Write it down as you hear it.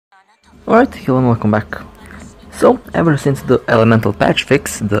Alright, hello and welcome back. So, ever since the elemental patch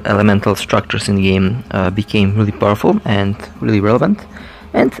fix, the elemental structures in the game became really powerful and really relevant.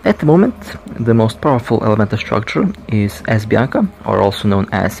 And at the moment, the most powerful elemental structure is S Bianca, or also known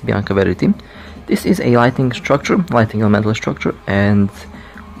as Bianca Verity. This is a lighting structure, lighting elemental structure, and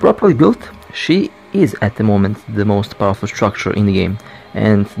properly built, she is at the moment the most powerful structure in the game.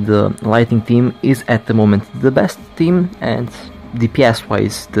 And the lighting team is at the moment the best team, and DPS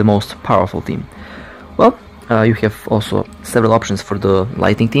wise the most powerful team. Well, you have also several options for the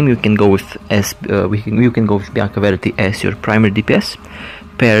lighting team. You can go with Bianca Verity as your primary DPS,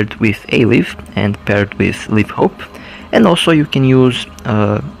 paired with A-Liv and paired with Liv Hope, and also you can use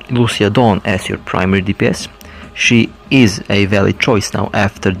Lucia Dawn as your primary DPS. She is a valid choice now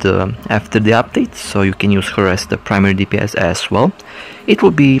after the update, so you can use her as the primary DPS as well. It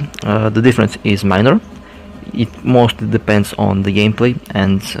will be the difference is minor. It mostly depends on the gameplay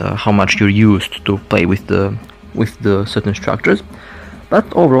and how much you're used to play with the certain structures. But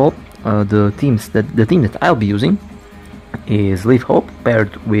overall, the team that I'll be using is Liv Hope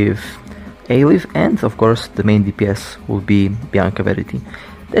paired with A-Liv, and of course the main DPS will be Bianca Verity.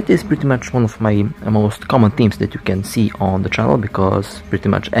 That is pretty much one of my most common teams that you can see on the channel, because pretty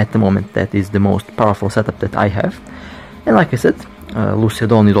much at the moment that is the most powerful setup that I have. And like I said, Lucia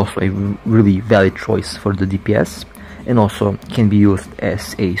Dawn is also a really valid choice for the DPS, and also can be used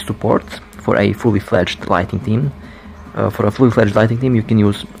as a support for a fully fledged lighting team. For a fully fledged lighting team, you can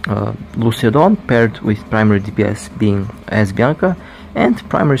use Lucia Dawn paired with primary DPS being as Bianca, and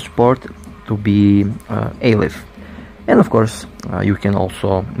primary support to be A-Liv. And of course, you can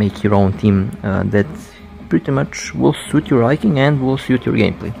also make your own team that pretty much will suit your liking and will suit your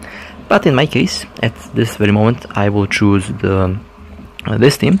gameplay. But in my case, at this very moment, I will choose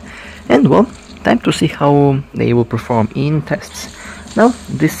this team, and well, time to see how they will perform in tests. Now,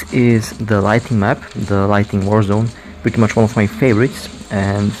 this is the lighting map, the lighting warzone, pretty much one of my favorites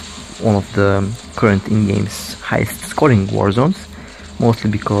and one of the current in-game's highest scoring warzones. Mostly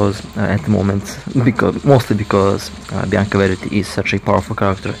because at the moment, Bianca Verity is such a powerful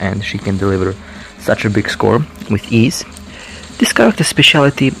character and she can deliver such a big score with ease. This character's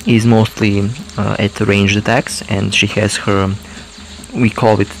speciality is mostly at ranged attacks, and she has her, we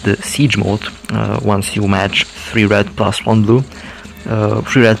call it the siege mode. Once you match 3 red plus 1 blue,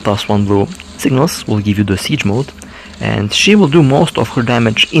 3 red plus 1 blue signals will give you the siege mode, and she will do most of her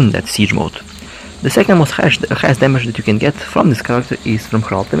damage in that siege mode. The second most highest damage that you can get from this character is from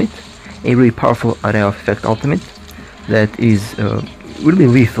her ultimate, a really powerful area of effect ultimate that is really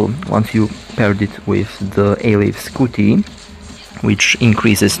lethal once you paired it with the A-Liv's QTE, which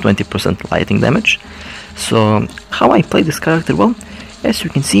increases 20% lighting damage. So how I play this character? Well, as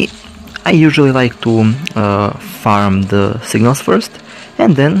you can see, I usually like to farm the signals first,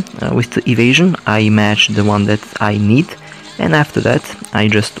 and then with the evasion I match the one that I need. And after that, I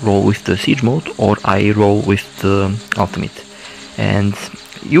just roll with the siege mode, or I roll with the ultimate. And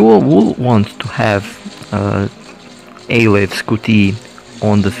you will want to have A-Liv's QT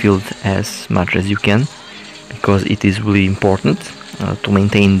on the field as much as you can, because it is really important to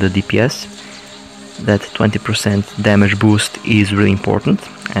maintain the DPS. That 20% damage boost is really important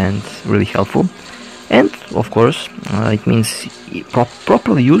and really helpful. And of course, it means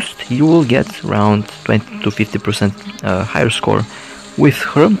properly used, you will get around 20 to 50% higher score with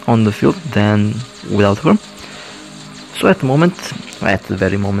her on the field than without her. So at the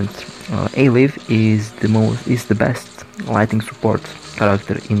very moment, A-Liv is the best lighting support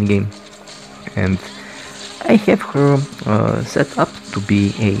character in the game, and I have her set up to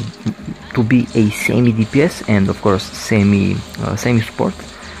be a semi DPS and of course semi support.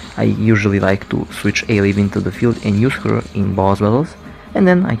 I usually like to switch A-Liv into the field and use her in boss battles, and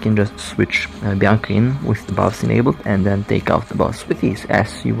then I can just switch Bianca in with the buffs enabled and then take out the boss with ease,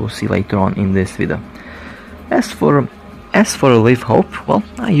 as you will see later on in this video. As for Liv Hope, well,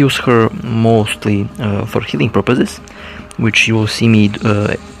 I use her mostly for healing purposes, which you will see me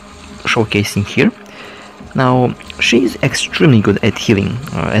showcasing here. Now, she is extremely good at healing,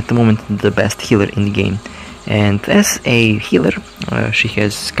 at the moment the best healer in the game. And as a healer, she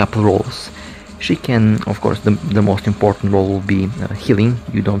has a couple roles. She can, of course, the most important role will be healing.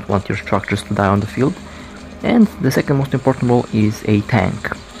 You don't want your structures to die on the field. And the second most important role is a tank,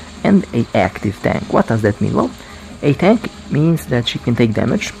 and an active tank. What does that mean? Well, a tank means that she can take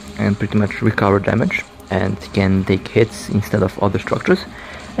damage and pretty much recover damage, and can take hits instead of other structures.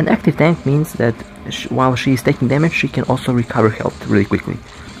 An active tank means that while she is taking damage, she can also recover health really quickly.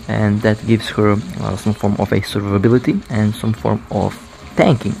 And that gives her some form of a survivability and some form of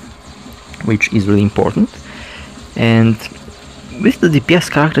tanking, which is really important. And with the DPS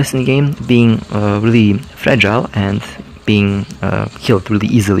characters in the game being really fragile and being killed really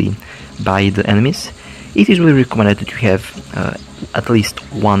easily by the enemies, it is really recommended that you have at least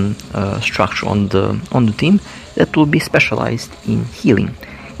one structure on the team that will be specialized in healing.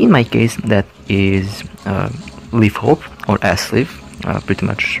 In my case, that is Leaf Hope or Ass Leaf. Pretty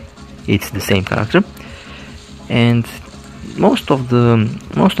much, it's the same character, and most of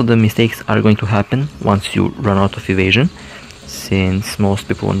the mistakes are going to happen once you run out of evasion, since most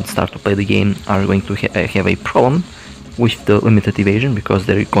people when they start to play the game are going to have a problem with the limited evasion, because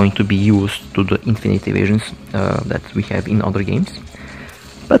they're going to be used to the infinite evasions that we have in other games.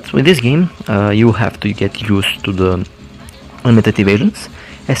 But with this game, you have to get used to the limited evasions,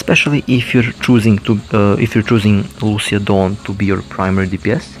 especially if you're choosing Lucia Dawn to be your primary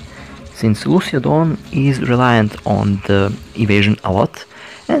DPS, since Lucia Dawn is reliant on the evasion a lot,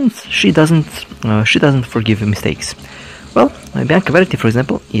 and she doesn't forgive mistakes. Well, Bianca Verity, for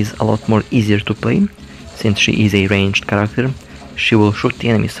example, is a lot more easier to play, since she is a ranged character. She will shoot the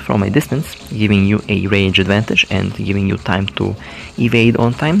enemies from a distance, giving you a range advantage and giving you time to evade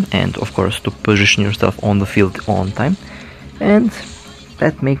on time, and of course to position yourself on the field on time, and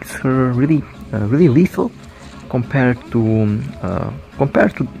that makes her really lethal compared to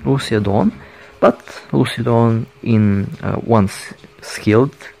Lucia Dawn. But Lucia Dawn, once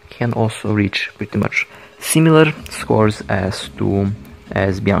skilled, can also reach pretty much similar scores as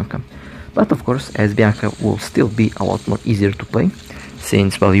Bianca. But of course, as Bianca will still be a lot more easier to play,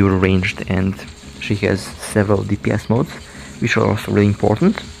 since while you're ranged and she has several DPS modes, which are also really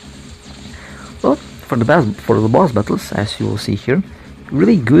important. Well, for the boss battles, as you will see here,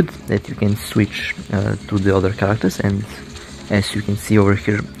 really good that you can switch to the other characters, and as you can see over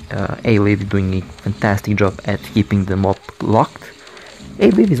here, A-Liv doing a fantastic job at keeping the mob locked.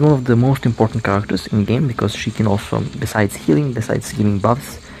 A-Liv is one of the most important characters in the game, because she can also, besides healing, besides giving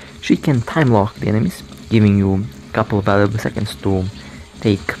buffs, she can time lock the enemies, giving you a couple of valuable seconds to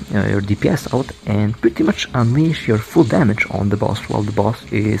take your DPS out and pretty much unleash your full damage on the boss while the boss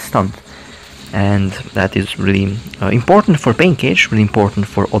is stunned. And that is really important for Pain Cage, really important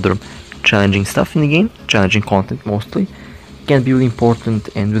for other challenging stuff in the game, challenging content mostly. Can be really important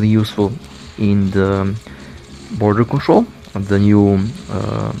and really useful in the border control of the new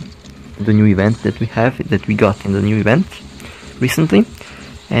event that we got in the new event recently.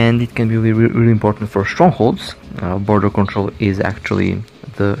 And it can be really important for strongholds. Border control is actually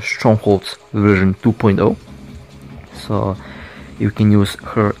the strongholds version 2.0, so you can use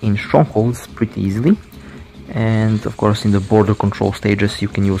her in strongholds pretty easily, and of course in the border control stages you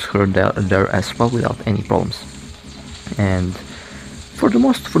can use her there as well without any problems. And for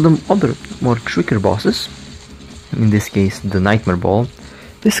the other more trickier bosses, in this case the Nightmare Ball,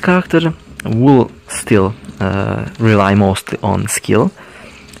 this character will still rely mostly on skill,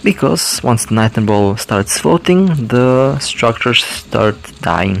 because once the Nightmare Ball starts floating, the structures start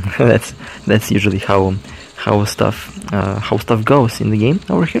dying. that's usually how stuff goes in the game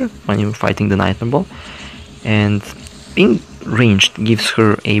over here when you're fighting the Nightmare Ball. And being ranged gives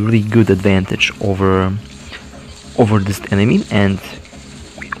her a really good advantage over this enemy, and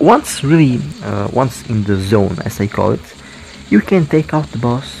once in the zone, as I call it, you can take out the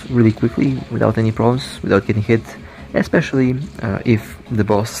boss really quickly without any problems, without getting hit, especially if the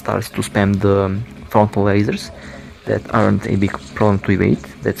boss starts to spam the frontal lasers that aren't a big problem to evade.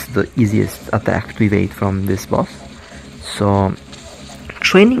 That's the easiest attack to evade from this boss. So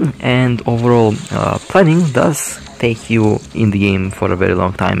training and overall planning does take you in the game for a very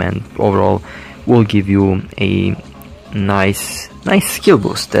long time, and overall will give you a nice skill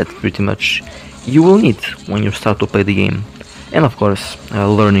boost that pretty much you will need when you start to play the game. And of course,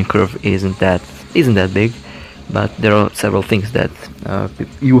 learning curve isn't that big, but there are several things that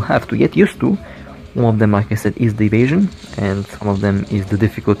you have to get used to. One of them, like I said, is the evasion, and some of them is the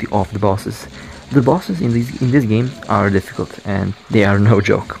difficulty of the bosses. The bosses in this game are difficult, and they are no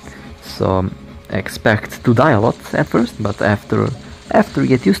joke. So expect to die a lot at first, but after you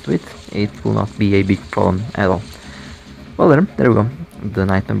get used to it, it will not be a big problem at all. Well, there we go. The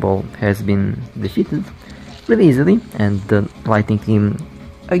Nightmare Ball has been defeated really easily, and the Lightning team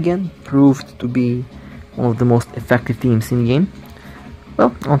again proved to be one of the most effective teams in the game.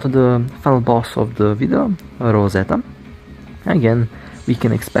 Well, onto the final boss of the video, Rosetta. Again, we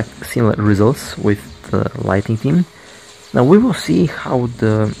can expect similar results with the Lightning team. Now we will see how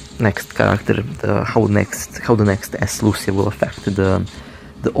the next character, how the next S Lucia will affect the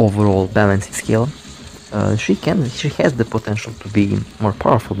overall balancing scale. She has the potential to be more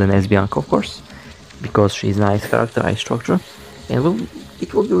powerful than S Bianca, of course, because she's a nice character, nice structure, and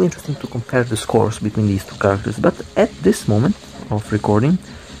it will be really interesting to compare the scores between these two characters. But at this moment, of recording.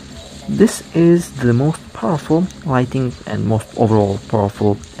 This is the most powerful lighting and most overall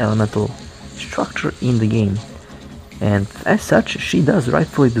powerful elemental structure in the game, and as such she does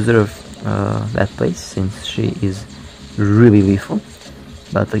rightfully deserve that place, since she is really lethal.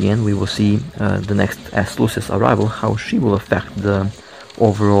 But again, we will see the next as Lucia's arrival, how she will affect the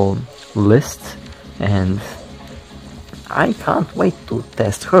overall list, and I can't wait to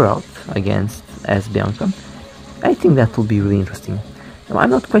test her out against as Bianca. I think that will be really interesting. Now, I'm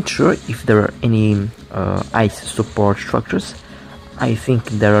not quite sure if there are any ice support structures. I think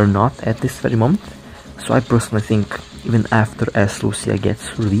there are not at this very moment, so I personally think even after as Lucia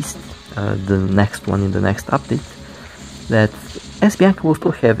gets released, the next one in the next update, that as Bianca will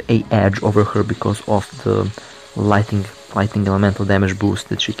still have a edge over her because of the lighting elemental damage boost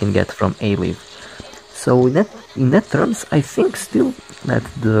that she can get from A-Leave. So in that terms, I think still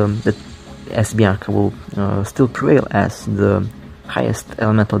that as Bianca will still prevail as the highest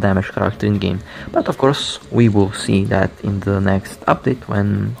elemental damage character in game. But of course, we will see that in the next update,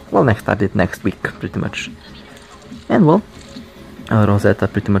 next week, pretty much. And well, Rosetta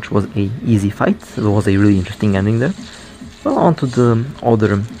pretty much was a easy fight. There was a really interesting ending there. Well, on to the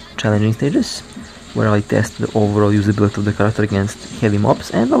other challenging stages, where I test the overall usability of the character against heavy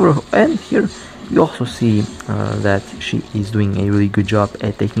mobs, and here you also see that she is doing a really good job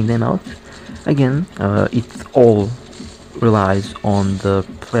at taking them out. Again, it all relies on the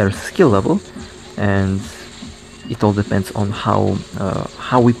player's skill level, and it all depends on how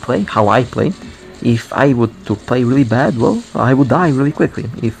I play. If I would to play really bad, well, I would die really quickly.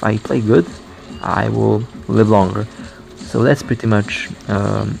 If I play good, I will live longer. So that's pretty much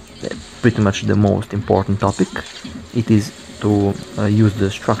the most important topic. It is to use the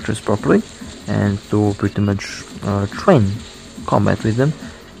structures properly and to pretty much train combat with them.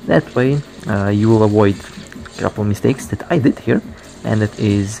 That way you will avoid a couple of mistakes that I did here, and that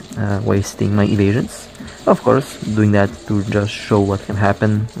is wasting my evasions. Of course, doing that to just show what can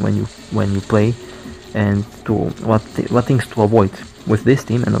happen when you play, and to what things to avoid with this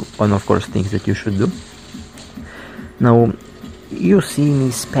team, and of course things that you should do. Now, you see me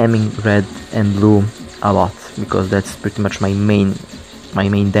spamming red and blue a lot, because that's pretty much my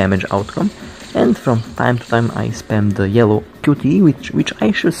main damage outcome. And from time to time I spam the yellow QTE, which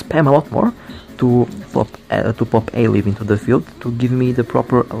I should spam a lot more, to pop A-Leave into the field to give me the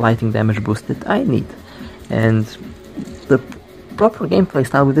proper lighting damage boost that I need. And the proper gameplay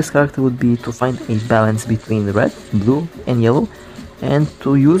style with this character would be to find a balance between red, blue and yellow, and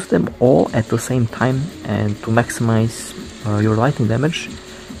to use them all at the same time and to maximize your lighting damage,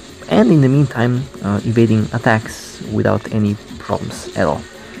 and in the meantime evading attacks without any problems at all.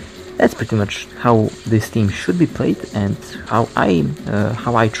 That's pretty much how this team should be played, and how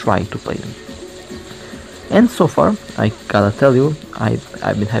I try to play them. And so far, I gotta tell you,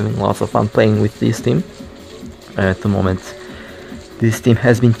 I've been having lots of fun playing with this team. At the moment, this team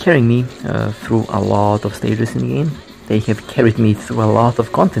has been carrying me through a lot of stages in the game. They have carried me through a lot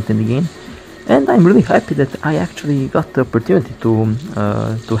of content in the game, and I'm really happy that I actually got the opportunity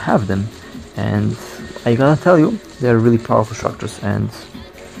to have them. And I gotta tell you, they're really powerful structures, and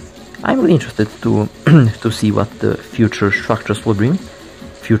I'm really interested to to see what the future structures will bring.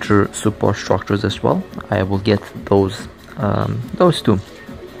 Future support structures as well. I will get those too.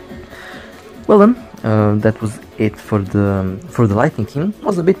 Well then, that was it for the lighting team. It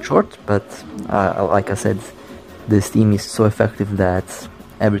was a bit short, but like I said, this team is so effective that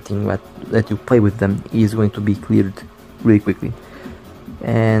everything that you play with them is going to be cleared really quickly.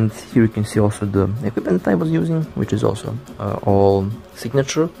 And here you can see also the equipment I was using, which is also all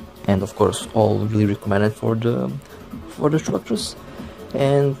signature, and of course all really recommended for the structures.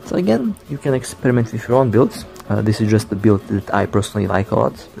 And again, you can experiment with your own builds. This is just the build that I personally like a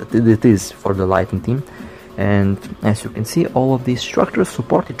lot. It is for the lighting team, and as you can see, all of these structures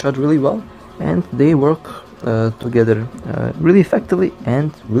support each other really well, and they work together really effectively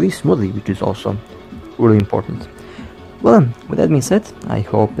and really smoothly, which is also really important. Well, with that being said, I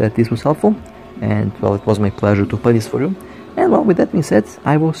hope that this was helpful, and well, it was my pleasure to play this for you. And well, with that being said,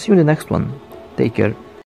 I will see you in the next one. Take care.